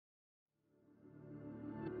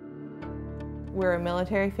we're a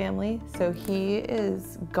military family, so he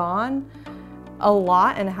is gone a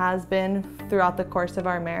lot and has been throughout the course of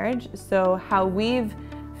our marriage. So how we've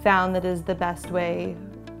found that is the best way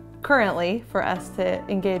currently for us to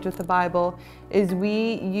engage with the Bible is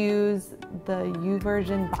we use the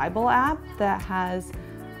YouVersion Bible app that has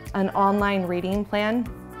an online reading plan.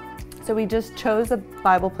 So we just chose a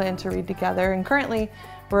Bible plan to read together, and currently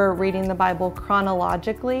we're reading the Bible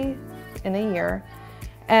chronologically in a year.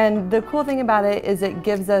 And the cool thing about it is it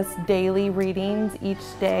gives us daily readings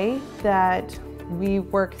each day that we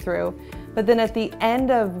work through. But then at the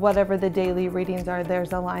end of whatever the daily readings are,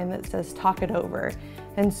 there's a line that says talk it over.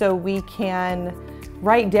 And so we can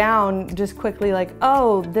write down just quickly like,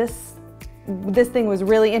 oh, this thing was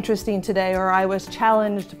really interesting today, or I was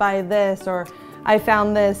challenged by this, or I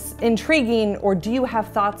found this intriguing, or do you have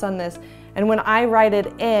thoughts on this? And when I write it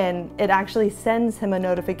in, it actually sends him a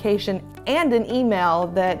notification and an email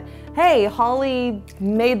that, hey, Holly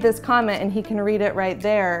made this comment, and he can read it right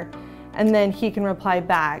there, and then he can reply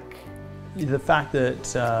back. The fact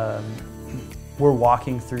that we're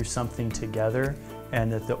walking through something together and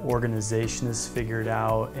that the organization is figured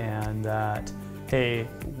out and that, hey,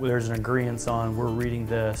 there's an agreement on we're reading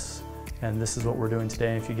this and this is what we're doing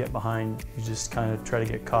today. And if you get behind, you just kind of try to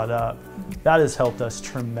get caught up. That has helped us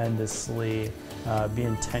tremendously be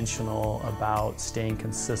intentional about staying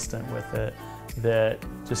consistent with it. That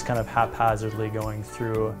just kind of haphazardly going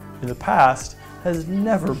through in the past has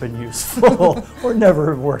never been useful or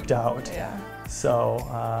never worked out. Yeah.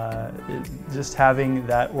 So just having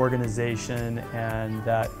that organization and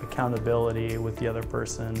that accountability with the other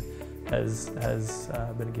person has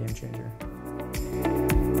been a game changer.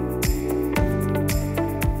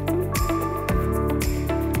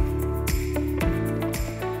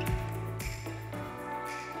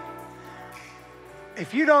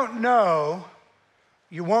 If you don't know,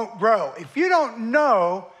 you won't grow. If you don't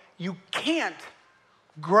know, you can't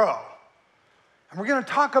grow. And we're going to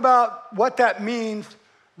talk about what that means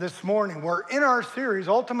this morning. We're in our series,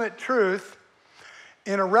 Ultimate Truth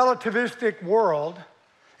in a Relativistic World.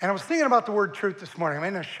 And I was thinking about the word truth this morning. I'm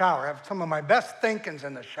in the shower. I have some of my best thinkings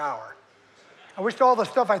in the shower. I wish all the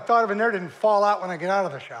stuff I thought of in there didn't fall out when I get out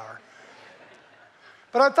of the shower.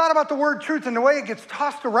 But I thought about the word truth and the way it gets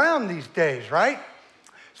tossed around these days, right?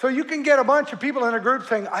 So you can get a bunch of people in a group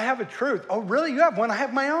saying, I have a truth. Oh, really? You have one? I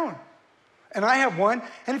have my own. And I have one.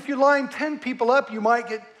 And if you line 10 people up, you might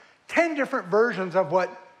get 10 different versions of what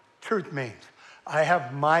truth means. I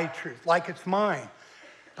have my truth, like it's mine.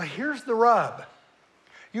 But here's the rub.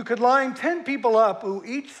 You could line 10 people up who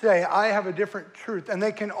each say, I have a different truth. And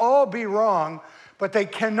they can all be wrong, but they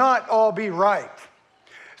cannot all be right.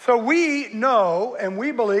 So we know and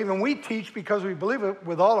we believe and we teach because we believe it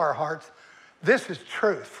with all our hearts. This is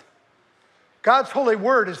truth. God's holy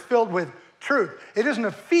word is filled with truth. It isn't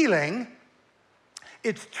a feeling,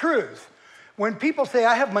 it's truth. When people say,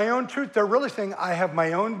 I have my own truth, they're really saying, I have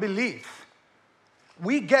my own beliefs.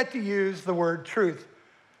 We get to use the word truth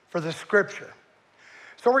for the scripture.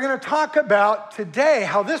 So we're going to talk about today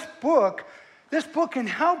how this book can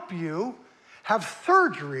help you have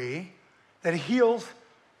surgery that heals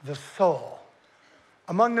the soul.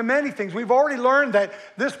 Among the many things, we've already learned that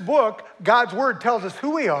this book, God's word, tells us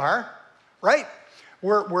who we are, right?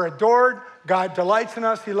 We're adored. God delights in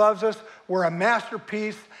us. He loves us. We're a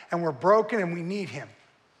masterpiece, and we're broken, and we need him.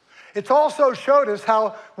 It's also showed us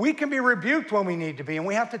how we can be rebuked when we need to be, and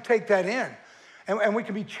we have to take that in, and we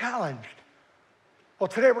can be challenged. Well,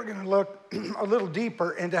 today we're going to look a little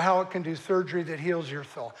deeper into how it can do surgery that heals your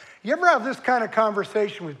soul. You ever have this kind of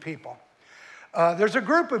conversation with people? There's a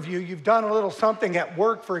group of you, you've done a little something at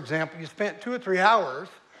work, for example. You spent 2 or 3 hours,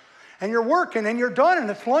 and you're working, and you're done, and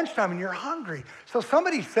it's lunchtime, and you're hungry. So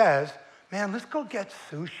somebody says, man, let's go get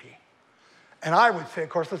sushi. And I would say, of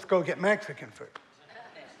course, let's go get Mexican food.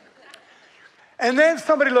 And then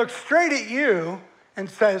somebody looks straight at you and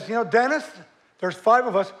says, you know, Dennis, there's 5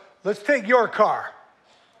 of us. Let's take your car.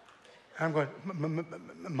 And I'm going,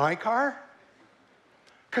 my car?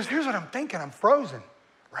 Because here's what I'm thinking. I'm frozen,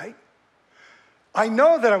 right? I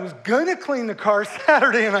know that I was going to clean the car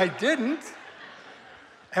Saturday, and I didn't.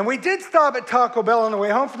 And we did stop at Taco Bell on the way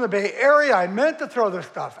home from the Bay Area. I meant to throw the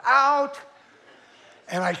stuff out.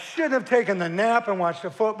 And I shouldn't have taken the nap and watched a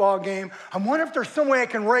football game. I'm wondering if there's some way I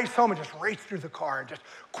can race home and just race through the car and just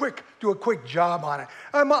do a quick job on it.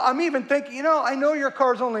 I'm even thinking, you know, I know your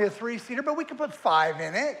car's only a 3-seater, but we can put 5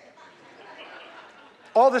 in it.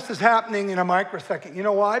 All this is happening in a microsecond. You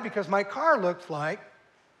know why? Because my car looks like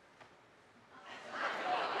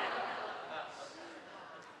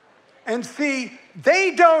and see,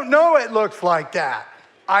 they don't know it looks like that.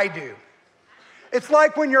 I do. It's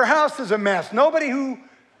like when your house is a mess.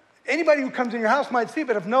 Anybody who comes in your house might see,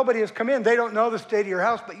 but if nobody has come in, they don't know the state of your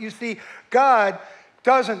house. But you see, God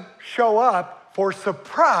doesn't show up for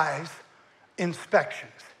surprise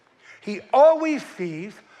inspections. He always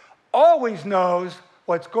sees, always knows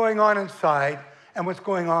what's going on inside and what's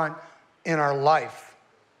going on in our life.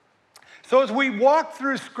 So as we walk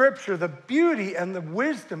through Scripture, the beauty and the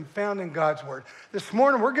wisdom found in God's Word, this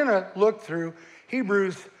morning we're going to look through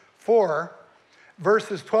Hebrews 4,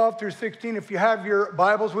 verses 12 through 16. If you have your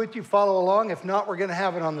Bibles with you, follow along. If not, we're going to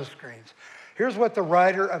have it on the screens. Here's what the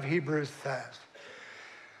writer of Hebrews says.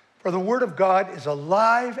 For the Word of God is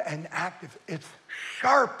alive and active. It's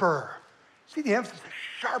sharper. See the emphasis?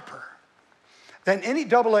 Sharper than any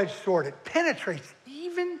double-edged sword. It penetrates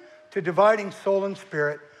even to dividing soul and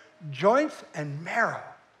spirit, joints and marrow.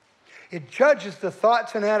 It judges the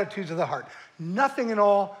thoughts and attitudes of the heart. Nothing in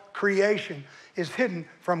all creation is hidden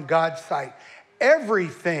from God's sight.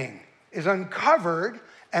 Everything is uncovered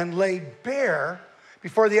and laid bare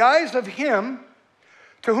before the eyes of Him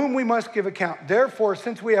to whom we must give account. Therefore,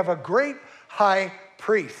 since we have a great high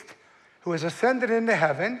priest who has ascended into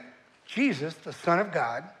heaven, Jesus, the Son of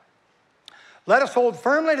God, let us hold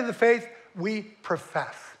firmly to the faith we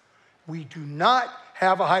profess. We do not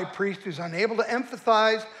have a high priest who's unable to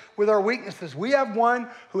empathize with our weaknesses. We have one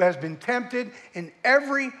who has been tempted in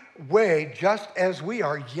every way just as we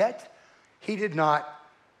are, yet he did not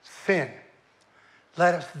sin.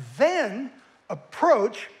 Let us then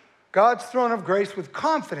approach God's throne of grace with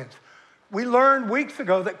confidence. We learned weeks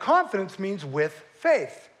ago that confidence means with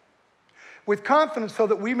faith. With confidence so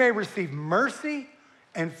that we may receive mercy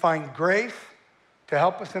and find grace to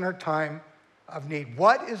help us in our time of need.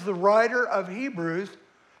 What is the writer of Hebrews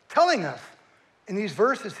telling us in these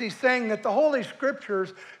verses? He's saying that the Holy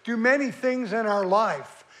Scriptures do many things in our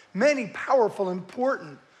life, many powerful,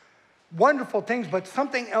 important, wonderful things, but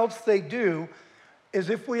something else they do is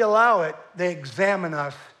if we allow it, they examine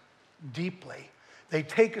us deeply. They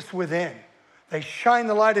take us within. They shine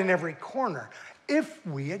the light in every corner if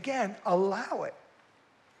we, again, allow it.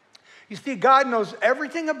 You see, God knows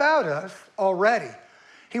everything about us already.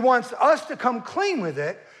 He wants us to come clean with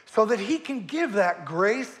it so that He can give that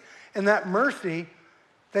grace and that mercy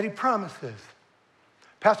that He promises.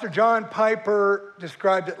 Pastor John Piper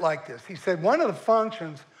described it like this. He said, one of the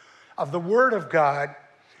functions of the Word of God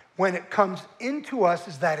when it comes into us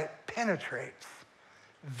is that it penetrates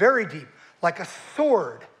very deep, like a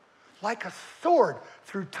sword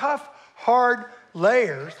through tough, hard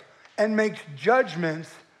layers and makes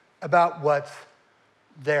judgments about what's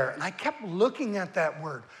there. And I kept looking at that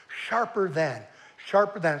word, sharper than.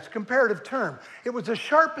 It's a comparative term. It was the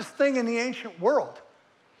sharpest thing in the ancient world,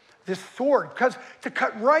 this sword, because to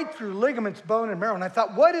cut right through ligaments, bone, and marrow. And I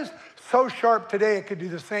thought, what is so sharp today it could do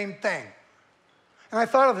the same thing? And I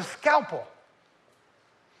thought of the scalpel.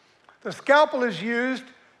 The scalpel is used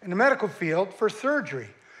in the medical field for surgery.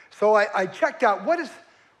 So I checked out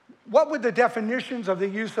what would the definitions of the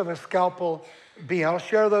use of a scalpel be. I'll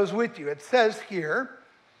share those with you. It says here,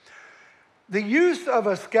 the use of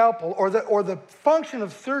a scalpel or the function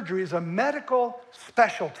of surgery is a medical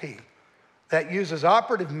specialty that uses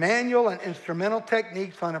operative manual and instrumental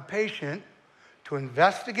techniques on a patient to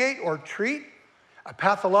investigate or treat a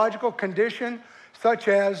pathological condition such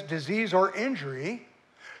as disease or injury,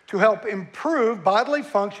 to help improve bodily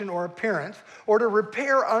function or appearance, or to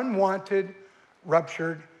repair unwanted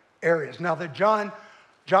ruptured areas. Now, the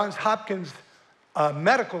Johns Hopkins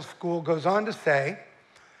Medical School goes on to say,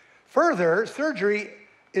 further, surgery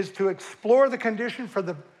is to explore the condition for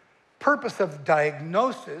the purpose of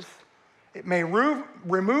diagnosis. It may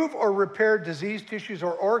remove or repair diseased tissues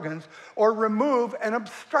or organs, or remove an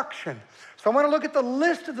obstruction. So I want to look at the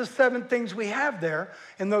list of the 7 things we have there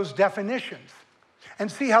in those definitions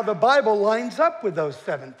and see how the Bible lines up with those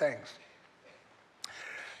 7 things.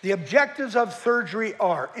 The objectives of surgery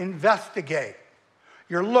are investigate.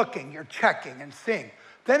 You're looking, you're checking and seeing.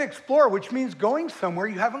 Then explore, which means going somewhere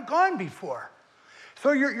you haven't gone before.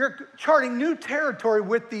 So you're charting new territory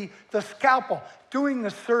with the scalpel, doing the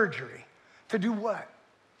surgery. To do what?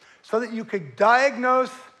 So that you could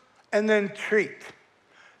diagnose and then treat.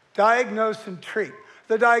 Diagnose and treat.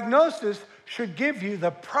 The diagnosis should give you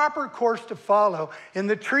the proper course to follow in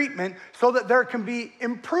the treatment so that there can be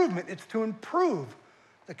improvement. It's to improve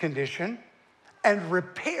the condition and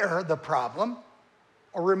repair the problem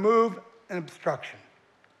or remove an obstruction.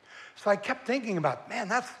 So I kept thinking about, man,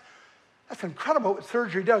 that's incredible what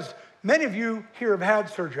surgery does. Many of you here have had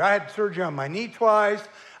surgery. I had surgery on my knee twice.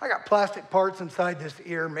 I got plastic parts inside this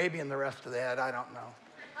ear, maybe in the rest of the head, I don't know.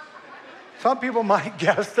 Some people might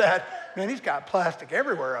guess that, man, he's got plastic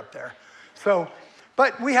everywhere up there. So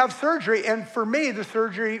But we have surgery, and for me, the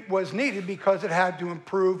surgery was needed because it had to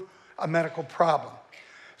improve a medical problem.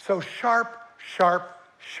 So sharp, sharp,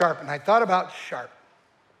 sharp. And I thought about sharp.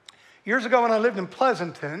 Years ago when I lived in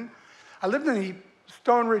Pleasanton, I lived in the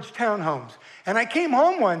Stone Ridge townhomes. And I came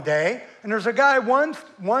home one day, and there's a guy one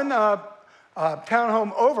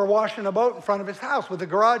townhome over washing a boat in front of his house with the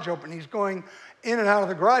garage open. He's going in and out of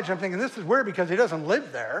the garage. I'm thinking, this is weird because he doesn't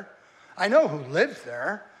live there. I know who lives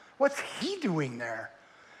there. What's he doing there?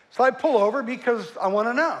 So I pull over because I want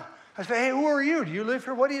to know. I say, hey, who are you? Do you live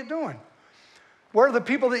here? What are you doing? Where are the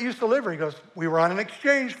people that used to live here? He goes, we were on an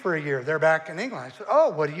exchange for a year. They're back in England. I said,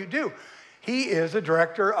 oh, what do you do? He is a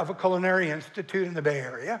director of a culinary institute in the Bay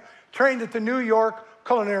Area, trained at the New York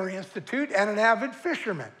Culinary Institute, and an avid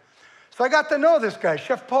fisherman. So I got to know this guy,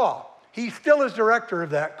 Chef Paul. He still is director of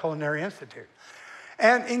that culinary institute.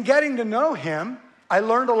 And in getting to know him, I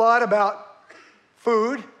learned a lot about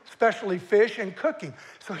food, especially fish, and cooking.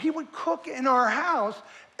 So he would cook in our house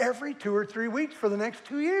every 2 or 3 weeks for the next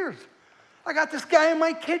 2 years. I got this guy in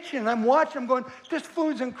my kitchen. I'm watching. I'm going, this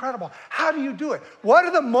food's incredible. How do you do it? What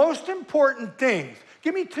are the most important things?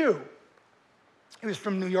 Give me 2. He was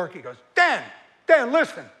from New York. He goes, Dan,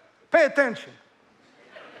 listen. Pay attention.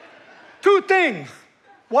 2 things.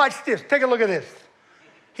 Watch this. Take a look at this.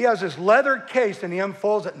 He has this leather case, and he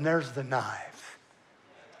unfolds it, and there's the knives.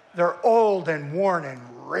 They're old and worn and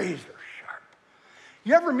razor sharp.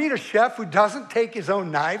 You ever meet a chef who doesn't take his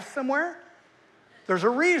own knives somewhere? There's a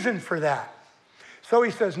reason for that. So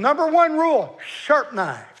he says, number 1 rule, sharp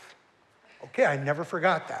knives. Okay, I never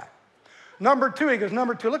forgot that. Number 2, he goes,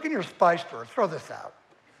 number 2, look in your spice drawer. Throw this out.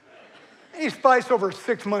 Any spice over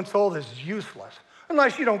 6 months old is useless,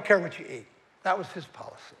 unless you don't care what you eat. That was his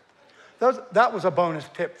policy. That was a bonus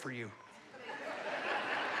tip for you.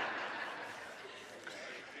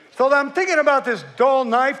 So I'm thinking about this dull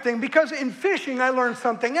knife thing because in fishing, I learned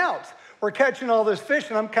something else. We're catching all this fish,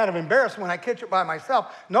 and I'm kind of embarrassed when I catch it by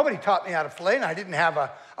myself. Nobody taught me how to fillet, and I didn't have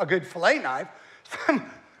a good fillet knife. So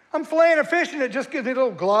I'm filleting a fish, and it just gives me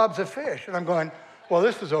little globs of fish. And I'm going, well,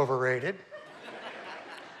 this is overrated.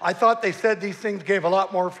 I thought they said these things gave a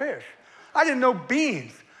lot more fish. I didn't know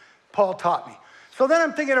beans. Paul taught me. So then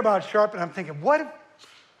I'm thinking about sharp, and I'm thinking, what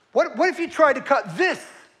if you tried to cut this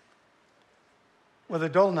with a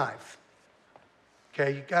dull knife?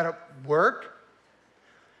 Okay, you got to work.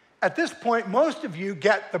 At this point, most of you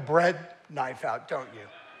get the bread knife out, don't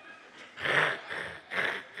you?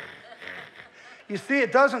 You see,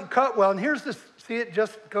 it doesn't cut well, and it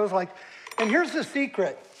just goes like, and here's the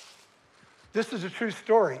secret. This is a true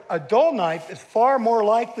story. A dull knife is far more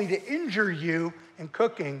likely to injure you in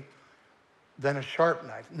cooking than a sharp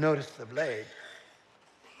knife. Notice the blade.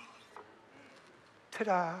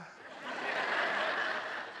 Ta-da.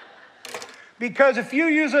 Because if you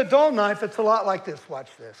use a dull knife, it's a lot like this. Watch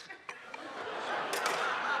this.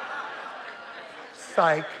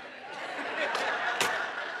 Psych.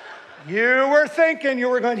 You were thinking, you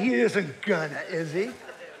were going, he isn't gonna, is he?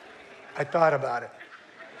 I thought about it.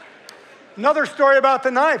 Another story about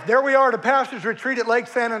the knife. There we are at a pastor's retreat at Lake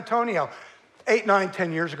San Antonio 8, 9,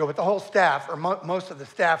 10 years ago with the whole staff, or most of the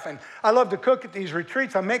staff. And I love to cook at these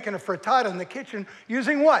retreats. I'm making a frittata in the kitchen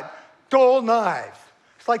using what? Dull knives.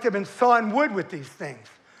 It's like they've been sawing wood with these things.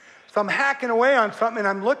 So I'm hacking away on something, and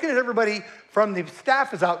I'm looking at everybody from the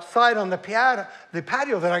staff is outside on the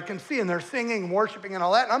patio that I can see, and they're singing and worshiping and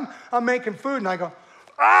all that. And I'm making food, and I go,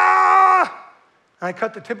 ah! And I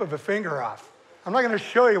cut the tip of a finger off. I'm not going to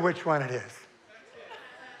show you which one it is.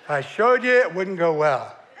 If I showed you, it wouldn't go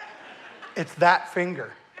well. It's that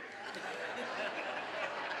finger.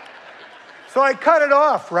 So I cut it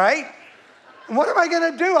off, right? And what am I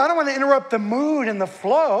going to do? I don't want to interrupt the mood and the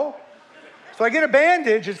flow. So I get a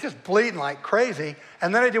bandage. It's just bleeding like crazy.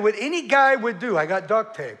 And then I did what any guy would do. I got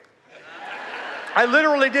duct tape. I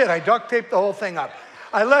literally did. I duct taped the whole thing up.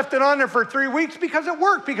 I left it on there for 3 weeks because it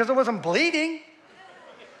worked, because it wasn't bleeding.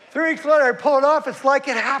 3 weeks later, I pull it off. It's like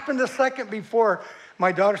it happened a second before.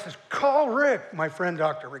 My daughter says, call Rick, my friend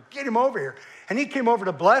Dr. Rick. Get him over here. And he came over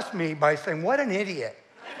to bless me by saying, what an idiot.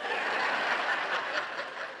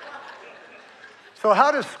 So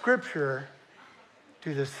how does Scripture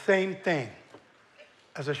do the same thing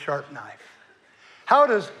as a sharp knife? How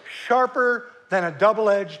does sharper than a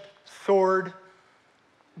double-edged sword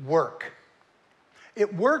work?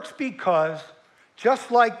 It works because,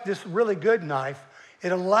 just like this really good knife,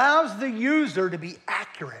 it allows the user to be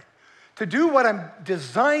accurate, to do what I'm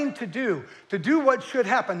designed to do what should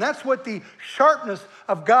happen. That's what the sharpness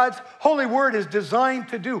of God's holy word is designed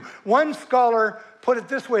to do. One scholar put it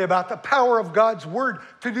this way about the power of God's word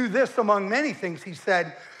to do this among many things. He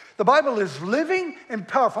said, The Bible is living and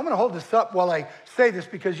powerful. I'm going to hold this up while I say this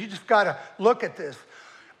because you just got to look at this.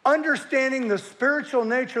 Understanding the spiritual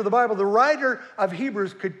nature of the Bible, the writer of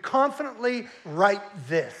Hebrews could confidently write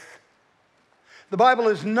this. The Bible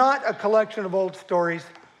is not a collection of old stories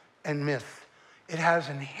and myths. It has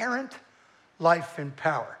inherent life and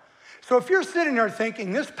power. So if you're sitting there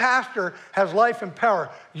thinking, this pastor has life and power,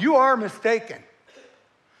 you are mistaken.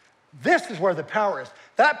 This is where the power is.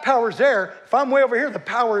 That power's there. If I'm way over here, the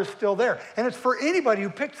power is still there. And it's for anybody who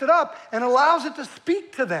picks it up and allows it to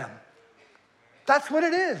speak to them. That's what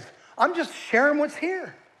it is. I'm just sharing what's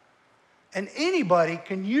here. And anybody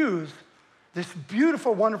can use this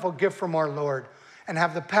beautiful, wonderful gift from our Lord and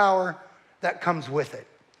have the power that comes with it.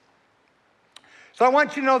 So I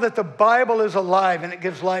want you to know that the Bible is alive and it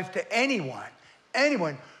gives life to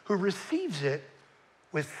anyone who receives it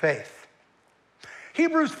with faith.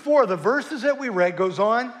 Hebrews 4, the verses that we read, goes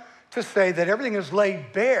on to say that everything is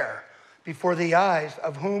laid bare before the eyes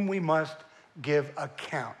of whom we must give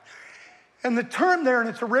account. And the term there in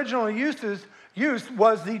its original use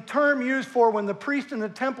was the term used for when the priest in the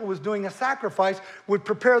temple was doing a sacrifice, would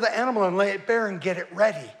prepare the animal and lay it bare and get it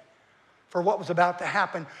ready for what was about to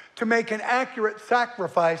happen, to make an accurate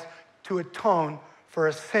sacrifice to atone for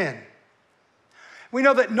a sin. We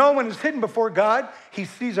know that no one is hidden before God. He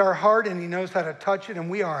sees our heart and he knows how to touch it, and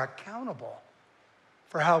we are accountable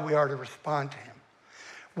for how we are to respond to him.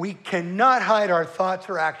 We cannot hide our thoughts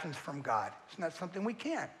or actions from God. It's not something we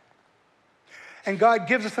can. And God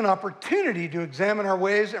gives us an opportunity to examine our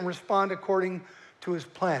ways and respond according to his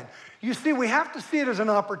plan. You see, we have to see it as an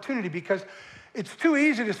opportunity because it's too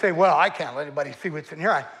easy to say, well, I can't let anybody see what's in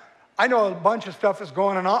here. I know a bunch of stuff is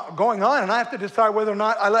going on, and I have to decide whether or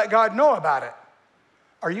not I let God know about it.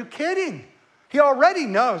 Are you kidding? He already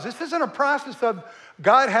knows. This isn't a process of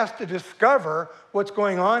God has to discover what's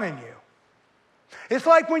going on in you. It's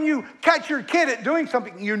like when you catch your kid at doing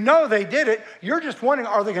something, you know they did it. You're just wondering,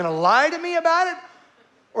 are they going to lie to me about it?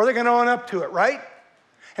 Or are they going to own up to it, right?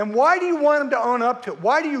 And why do you want them to own up to it?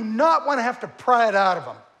 Why do you not want to have to pry it out of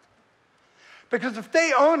them? Because if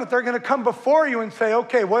they own it, they're going to come before you and say,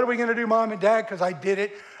 okay, what are we going to do, Mom and Dad? Because I did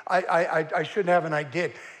it. I shouldn't have, and I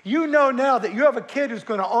did. You know now that you have a kid who's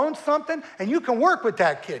going to own something, and you can work with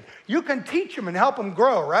that kid. You can teach them and help them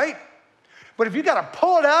grow, right? But if you got to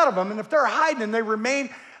pull it out of them, and if they're hiding and they remain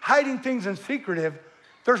hiding things in secretive,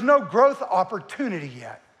 there's no growth opportunity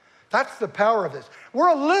yet. That's the power of this. We're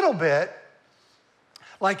a little bit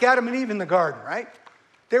like Adam and Eve in the garden, right?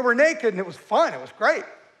 They were naked, and it was fun. It was great.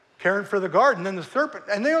 Caring for the garden, then the serpent,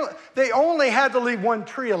 and they only had to leave one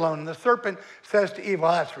tree alone. And the serpent says to Eve,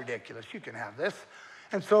 well, that's ridiculous. You can have this.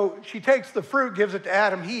 And so she takes the fruit, gives it to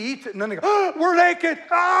Adam. He eats it, and then they go, oh, we're naked.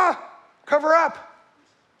 Cover up.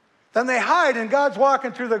 Then they hide, and God's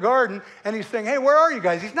walking through the garden, and he's saying, hey, where are you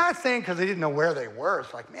guys? He's not saying because they didn't know where they were.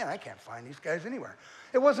 It's like, man, I can't find these guys anywhere.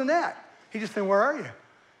 It wasn't that. He just said, where are you?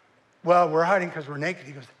 Well, we're hiding because we're naked.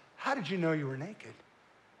 He goes, how did you know you were naked?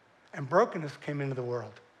 And brokenness came into the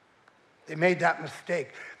world. They made that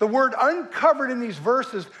mistake. The word uncovered in these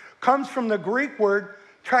verses comes from the Greek word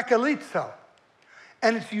trakalizo.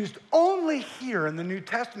 And it's used only here in the New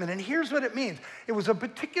Testament. And here's what it means. It was a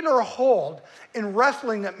particular hold in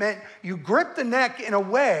wrestling that meant you grip the neck in a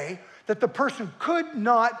way that the person could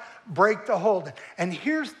not break the hold. And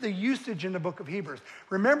here's the usage in the book of Hebrews.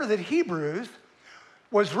 Remember that Hebrews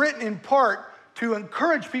was written in part to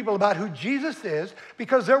encourage people about who Jesus is,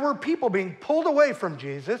 because there were people being pulled away from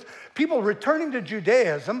Jesus, people returning to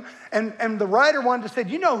Judaism, and the writer wanted to say,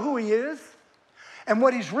 you know who he is? And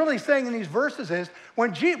what he's really saying in these verses is,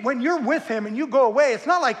 when you're with him and you go away, it's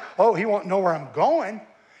not like, oh, he won't know where I'm going.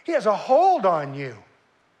 He has a hold on you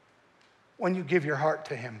when you give your heart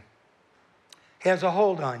to him. He has a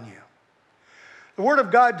hold on you. The Word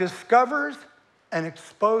of God discovers and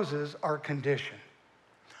exposes our condition.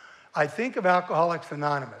 I think of Alcoholics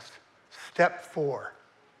Anonymous, step 4.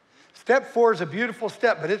 Step 4 is a beautiful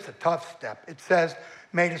step, but it's a tough step. It says,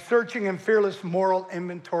 made a searching and fearless moral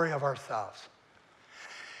inventory of ourselves.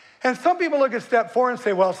 And some people look at step 4 and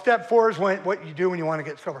say, well, step 4 is what you do when you want to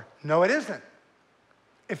get sober. No, it isn't.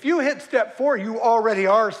 If you hit step 4, you already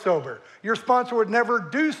are sober. Your sponsor would never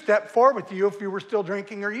do step 4 with you if you were still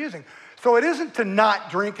drinking or using. So it isn't to not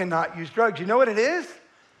drink and not use drugs. You know what it is?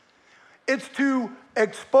 It's to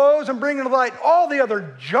expose and bring into light all the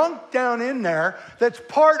other junk down in there that's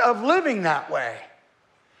part of living that way.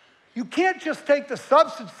 You can't just take the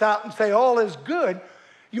substance out and say all is good.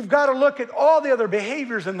 You've got to look at all the other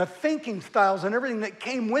behaviors and the thinking styles and everything that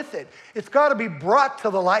came with it. It's got to be brought to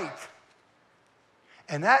the light.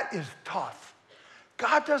 And that is tough.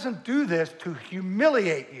 God doesn't do this to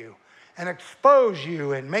humiliate you and expose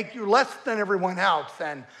you and make you less than everyone else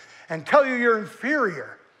and tell you you're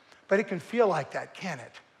inferior. But it can feel like that, can't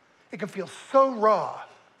it? It can feel so raw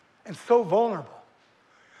and so vulnerable.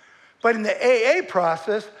 But in the AA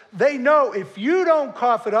process, they know if you don't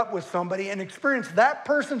cough it up with somebody and experience that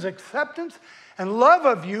person's acceptance and love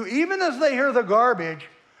of you, even as they hear the garbage,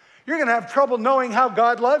 you're going to have trouble knowing how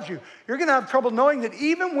God loves you. You're going to have trouble knowing that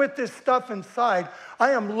even with this stuff inside,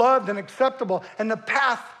 I am loved and acceptable, and the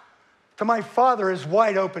path to my Father is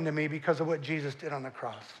wide open to me because of what Jesus did on the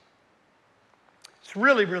cross. It's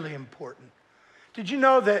really, really important. Did you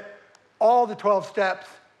know that all the 12 steps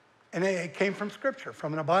in AA came from Scripture,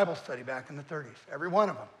 from a Bible study back in the 30s? Every one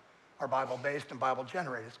of them are Bible-based and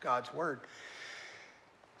Bible-generated. It's God's Word.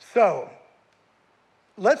 So,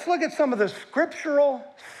 let's look at some of the scriptural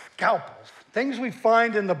scalpels, things we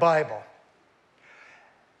find in the Bible.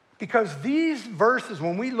 Because these verses,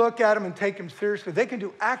 when we look at them and take them seriously, they can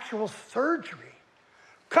do actual surgery,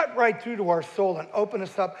 cut right through to our soul and open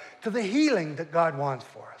us up to the healing that God wants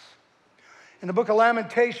for us. In the book of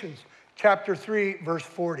Lamentations, chapter 3, verse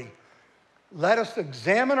 40, let us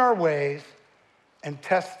examine our ways and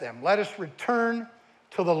test them. Let us return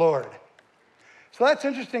to the Lord. So that's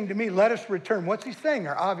interesting to me. Let us return. What's he saying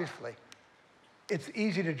there? Obviously, it's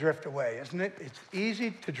easy to drift away, isn't it? It's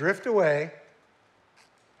easy to drift away.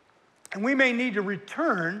 And we may need to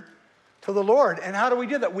return to the Lord. And how do we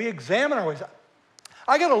do that? We examine our ways.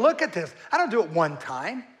 I got to look at this. I don't do it one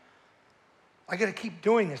time. I got to keep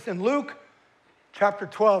doing this. In Luke chapter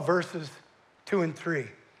 12, verses 2 and 3,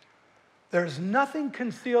 there's nothing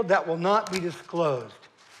concealed that will not be disclosed.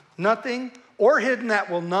 Nothing or hidden that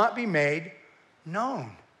will not be made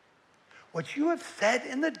known. What you have said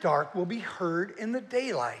in the dark will be heard in the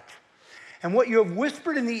daylight. And what you have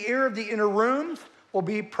whispered in the ear of the inner rooms will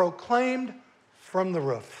be proclaimed from the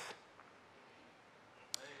roofs.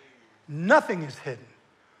 Nothing is hidden.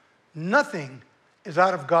 Nothing is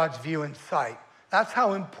out of God's view and sight. That's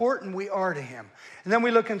how important we are to him. And then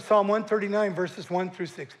we look in Psalm 139, verses 1 through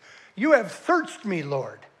 6. You have searched me,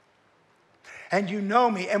 Lord, and you know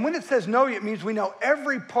me. And when it says know you, it means we know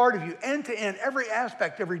every part of you, end to end, every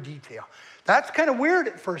aspect, every detail. That's kind of weird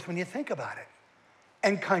at first when you think about it,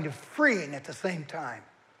 and kind of freeing at the same time.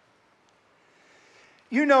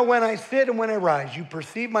 You know when I sit and when I rise. You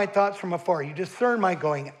perceive my thoughts from afar. You discern my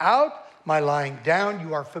going out, my lying down.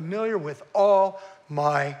 You are familiar with all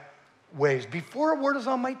my ways. Before a word is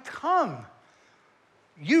on my tongue,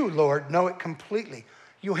 you, Lord, know it completely.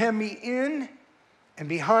 You hem me in and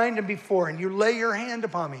behind and before, and you lay your hand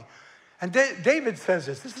upon me. And David says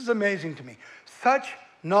this. This is amazing to me. Such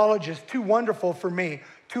knowledge is too wonderful for me,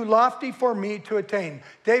 too lofty for me to attain.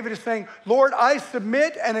 David is saying, Lord, I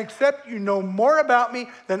submit and accept you know more about me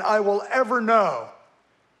than I will ever know.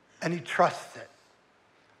 And he trusts it.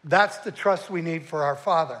 That's the trust we need for our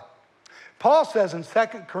Father. Paul says in 2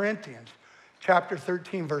 Corinthians chapter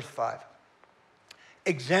 13, verse 5,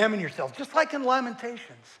 examine yourselves, just like in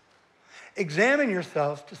Lamentations. Examine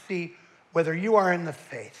yourselves to see whether you are in the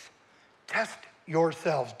faith. Test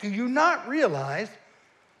yourselves. Do you not realize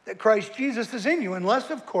that Christ Jesus is in you, unless,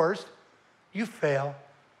 of course, you fail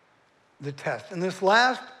the test? In this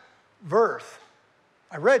last verse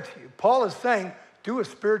I read to you, Paul is saying, do a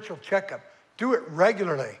spiritual checkup. Do it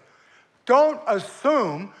regularly. Don't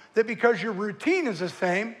assume that because your routine is the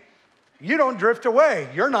same, you don't drift away.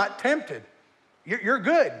 You're not tempted. You're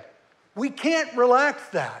good. We can't relax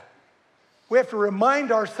that. We have to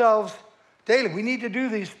remind ourselves daily. We need to do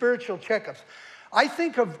these spiritual checkups. I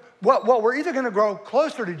think of what we're either going to grow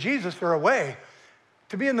closer to Jesus or away.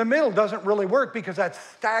 To be in the middle doesn't really work because that's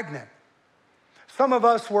stagnant. Some of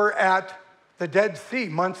us were at the Dead Sea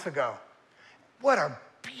months ago. What a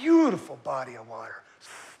beautiful body of water.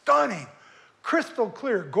 Stunning, crystal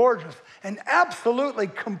clear, gorgeous, and absolutely,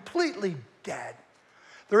 completely dead.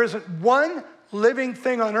 There isn't one living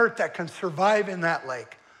thing on earth that can survive in that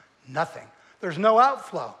lake. Nothing. There's no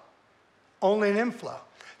outflow, only an inflow.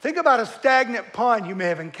 Think about a stagnant pond you may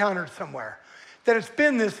have encountered somewhere. That it's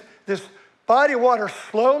been this body of water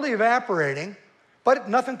slowly evaporating, but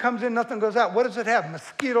nothing comes in, nothing goes out. What does it have?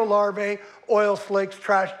 Mosquito larvae, oil slicks,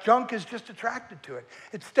 trash, junk is just attracted to it.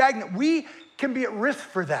 It's stagnant. We can be at risk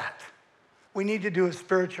for that. We need to do a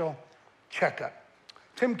spiritual checkup.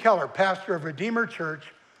 Tim Keller, pastor of Redeemer Church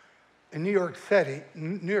in New York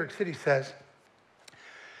City says,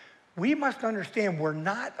 we must understand we're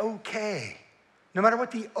not okay, no matter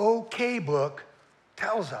what the okay book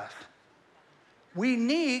tells us. We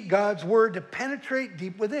need God's word to penetrate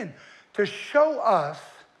deep within, to show us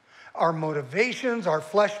our motivations, our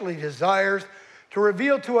fleshly desires, to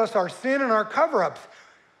reveal to us our sin and our cover-ups.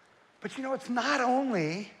 But you know, it's not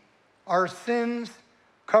only our sins,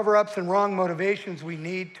 cover-ups, and wrong motivations we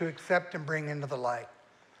need to accept and bring into the light.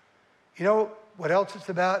 You know what else it's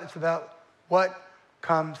about? It's about what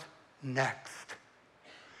comes next.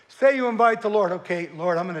 Say you invite the Lord. Okay,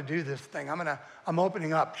 Lord, I'm going to do this thing. I'm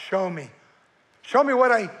opening up. Show me. Show me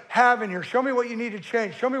what I have in here. Show me what you need to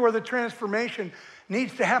change. Show me where the transformation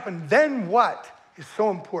needs to happen. Then what is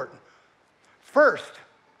so important? First,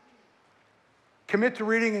 commit to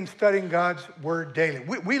reading and studying God's Word daily.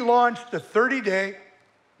 We launched the 30-day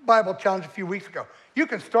Bible challenge a few weeks ago. You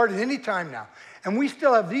can start at any time now. And we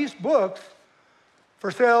still have these books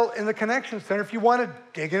for sale in the Connection Center. If you want to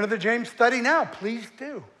dig into the James study now, please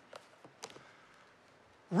do.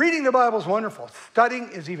 Reading the Bible is wonderful. Studying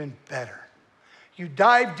is even better. You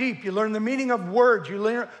dive deep. You learn the meaning of words. You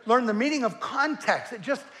learn the meaning of context. It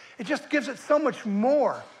just gives it so much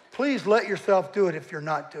more. Please let yourself do it if you're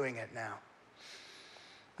not doing it now.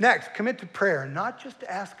 Next, commit to prayer, not just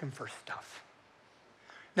to ask Him for stuff.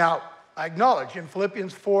 Now, I acknowledge in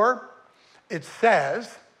Philippians 4, it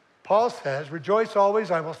says, Paul says, rejoice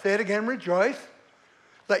always. I will say it again, rejoice.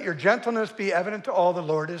 Let your gentleness be evident to all, the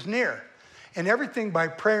Lord is near. In everything by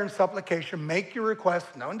prayer and supplication, make your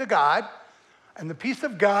requests known to God, and the peace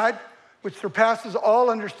of God, which surpasses all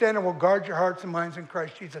understanding, will guard your hearts and minds in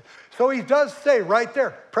Christ Jesus. So he does say right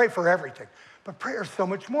there, pray for everything. But prayer is so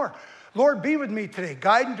much more. Lord, be with me today.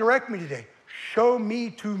 Guide and direct me today. Show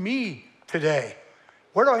me to me today.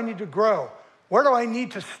 Where do I need to grow? Where do I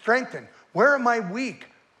need to strengthen? Where am I weak?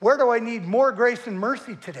 Where do I need more grace and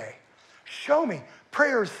mercy today? Show me.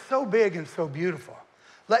 Prayer is so big and so beautiful.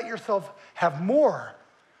 Let yourself have more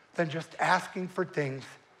than just asking for things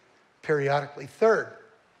periodically. Third,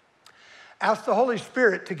 ask the Holy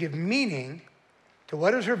Spirit to give meaning to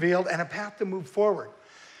what is revealed and a path to move forward.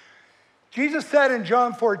 Jesus said in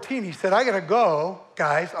John 14, he said, I got to go,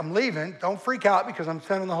 guys, I'm leaving. Don't freak out because I'm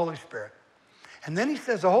sending the Holy Spirit. And then he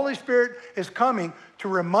says, the Holy Spirit is coming to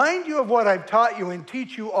remind you of what I've taught you and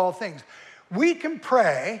teach you all things. We can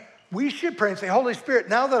pray, we should pray and say, Holy Spirit,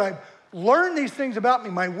 now that I've learned these things about me,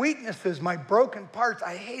 my weaknesses, my broken parts,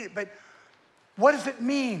 I hate it, but what does it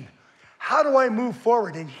mean? How do I move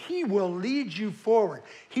forward? And he will lead you forward.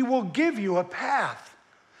 He will give you a path,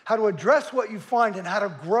 how to address what you find and how to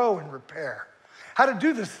grow and repair, how to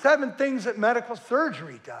do the 7 things that medical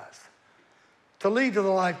surgery does to lead to the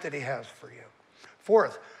life that he has for you.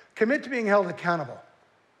 Fourth, commit to being held accountable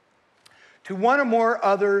to one or more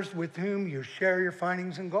others with whom you share your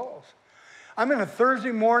findings and goals. I'm in a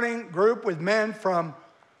Thursday morning group with men from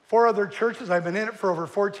 4 other churches. I've been in it for over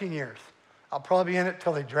 14 years. I'll probably be in it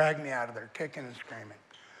till they drag me out of there, kicking and screaming.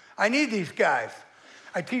 I need these guys.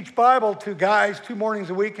 I teach Bible to guys 2 mornings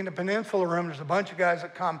a week in the Peninsula room. There's a bunch of guys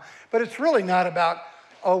that come, but it's really not about,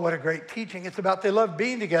 oh, what a great teaching. It's about they love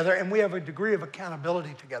being together, and we have a degree of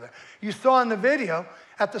accountability together. You saw in the video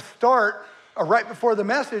at the start, or right before the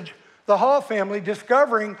message, the Hall family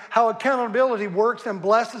discovering how accountability works and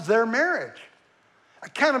blesses their marriage.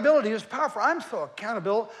 Accountability is powerful. I'm so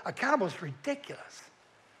accountable is ridiculous.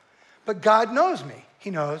 But God knows me. He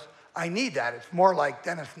knows I need that. It's more like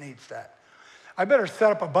Dennis needs that. I better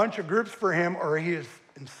set up a bunch of groups for him or he is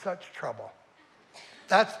in such trouble.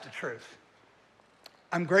 That's the truth.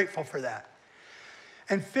 I'm grateful for that.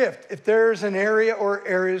 And fifth, if there's an area or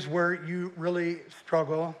areas where you really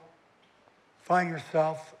struggle, find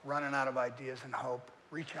yourself running out of ideas and hope,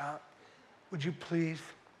 reach out. Would you please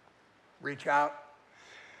reach out?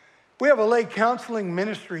 We have a lay counseling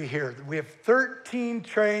ministry here. We have 13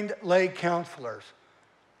 trained lay counselors,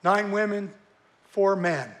 9 women, 4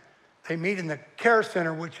 men. They meet in the care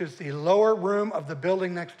center, which is the lower room of the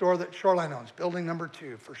building next door that Shoreline owns, building number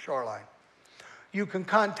 2 for Shoreline. You can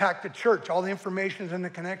contact the church. All the information is in the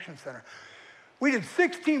Connection Center. We did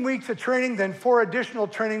 16 weeks of training, then 4 additional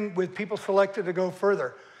training with people selected to go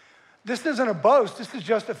further. This isn't a boast. This is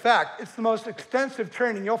just a fact. It's the most extensive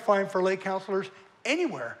training you'll find for lay counselors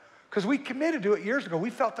anywhere because we committed to it years ago. We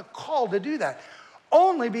felt the call to do that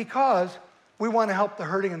only because we want to help the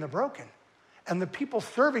hurting and the broken. And the people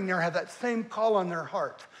serving there have that same call on their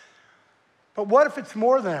heart. But what if it's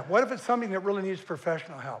more than that? What if it's something that really needs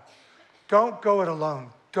professional help? Don't go it alone.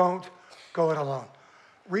 Don't go it alone.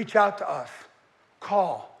 Reach out to us.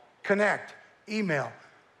 Call, connect, email.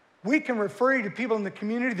 We can refer you to people in the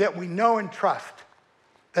community that we know and trust,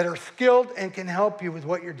 that are skilled and can help you with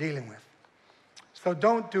what you're dealing with. So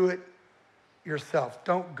don't do it yourself.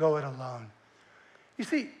 Don't go it alone. You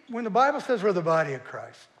see, when the Bible says we're the body of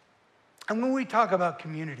Christ, and when we talk about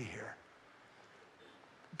community here,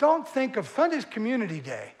 don't think of Sunday's community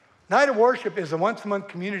day. Night of worship is a once-a-month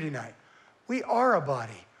community night. We are a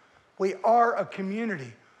body. We are a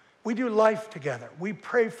community We do life together. We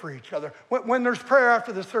pray for each other. When there's prayer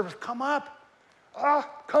after the service, come up.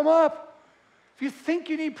 Come up. If you think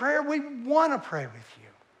you need prayer, we want to pray with you.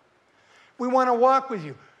 We want to walk with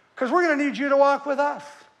you because we're going to need you to walk with us.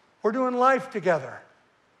 We're doing life together.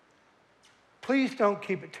 Please don't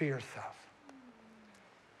keep it to yourself.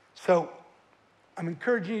 So I'm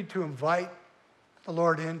encouraging you to invite the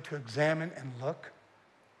Lord in to examine and look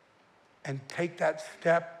and take that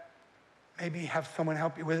step. Maybe have someone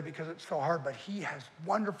help you with it because it's so hard, but he has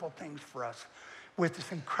wonderful things for us with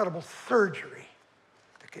this incredible surgery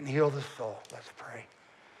that can heal the soul. Let's pray.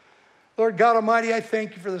 Lord God Almighty, I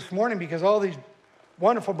thank you for this morning because all these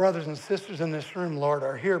wonderful brothers and sisters in this room, Lord,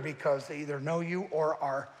 are here because they either know you or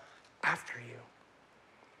are after you.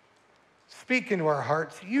 Speak into our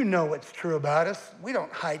hearts. You know what's true about us. We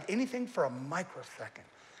don't hide anything for a microsecond.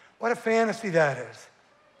 What a fantasy that is.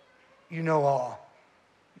 You know all.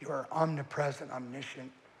 You are omnipresent,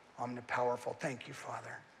 omniscient, omnipowerful. Thank you,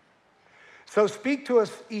 Father. So speak to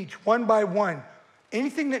us each, one by one.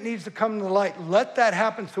 Anything that needs to come to the light, let that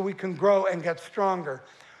happen so we can grow and get stronger.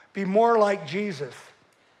 Be more like Jesus.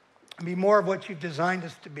 And be more of what you've designed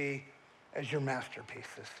us to be as your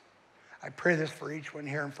masterpieces. I pray this for each one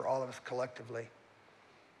here and for all of us collectively.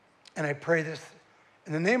 And I pray this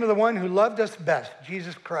in the name of the one who loved us best,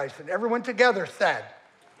 Jesus Christ. And everyone together said,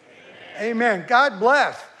 Amen. God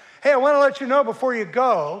bless. Hey, I want to let you know before you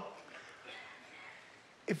go,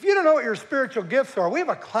 if you don't know what your spiritual gifts are, we have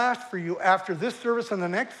a class for you after this service and the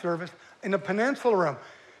next service in the Peninsula Room.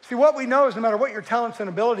 See, what we know is no matter what your talents and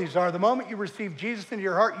abilities are, the moment you receive Jesus into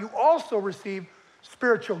your heart, you also receive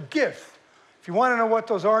spiritual gifts. If you want to know what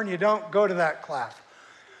those are and you don't, go to that class.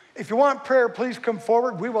 If you want prayer, please come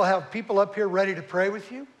forward. We will have people up here ready to pray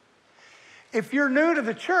with you. If you're new to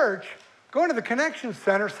the church, go into the Connection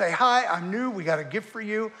Center, say, hi, I'm new, we got a gift for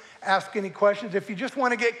you. Ask any questions. If you just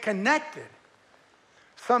want to get connected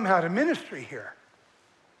somehow to ministry here,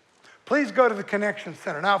 please go to the Connection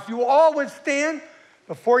Center. Now, if you all would stand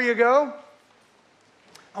before you go,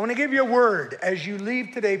 I want to give you a word. As you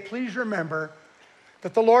leave today, please remember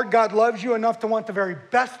that the Lord God loves you enough to want the very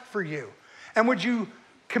best for you. And would you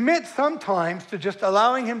commit sometimes to just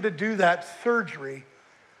allowing him to do that surgery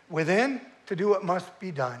within to do what must be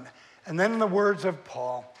done. And then in the words of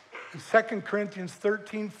Paul in 2 Corinthians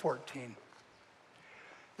 13:14,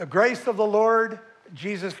 the grace of the Lord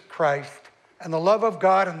Jesus Christ and the love of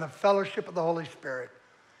God and the fellowship of the Holy Spirit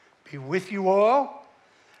be with you all.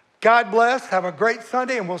 God bless. Have a great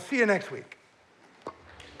Sunday, and we'll see you next week.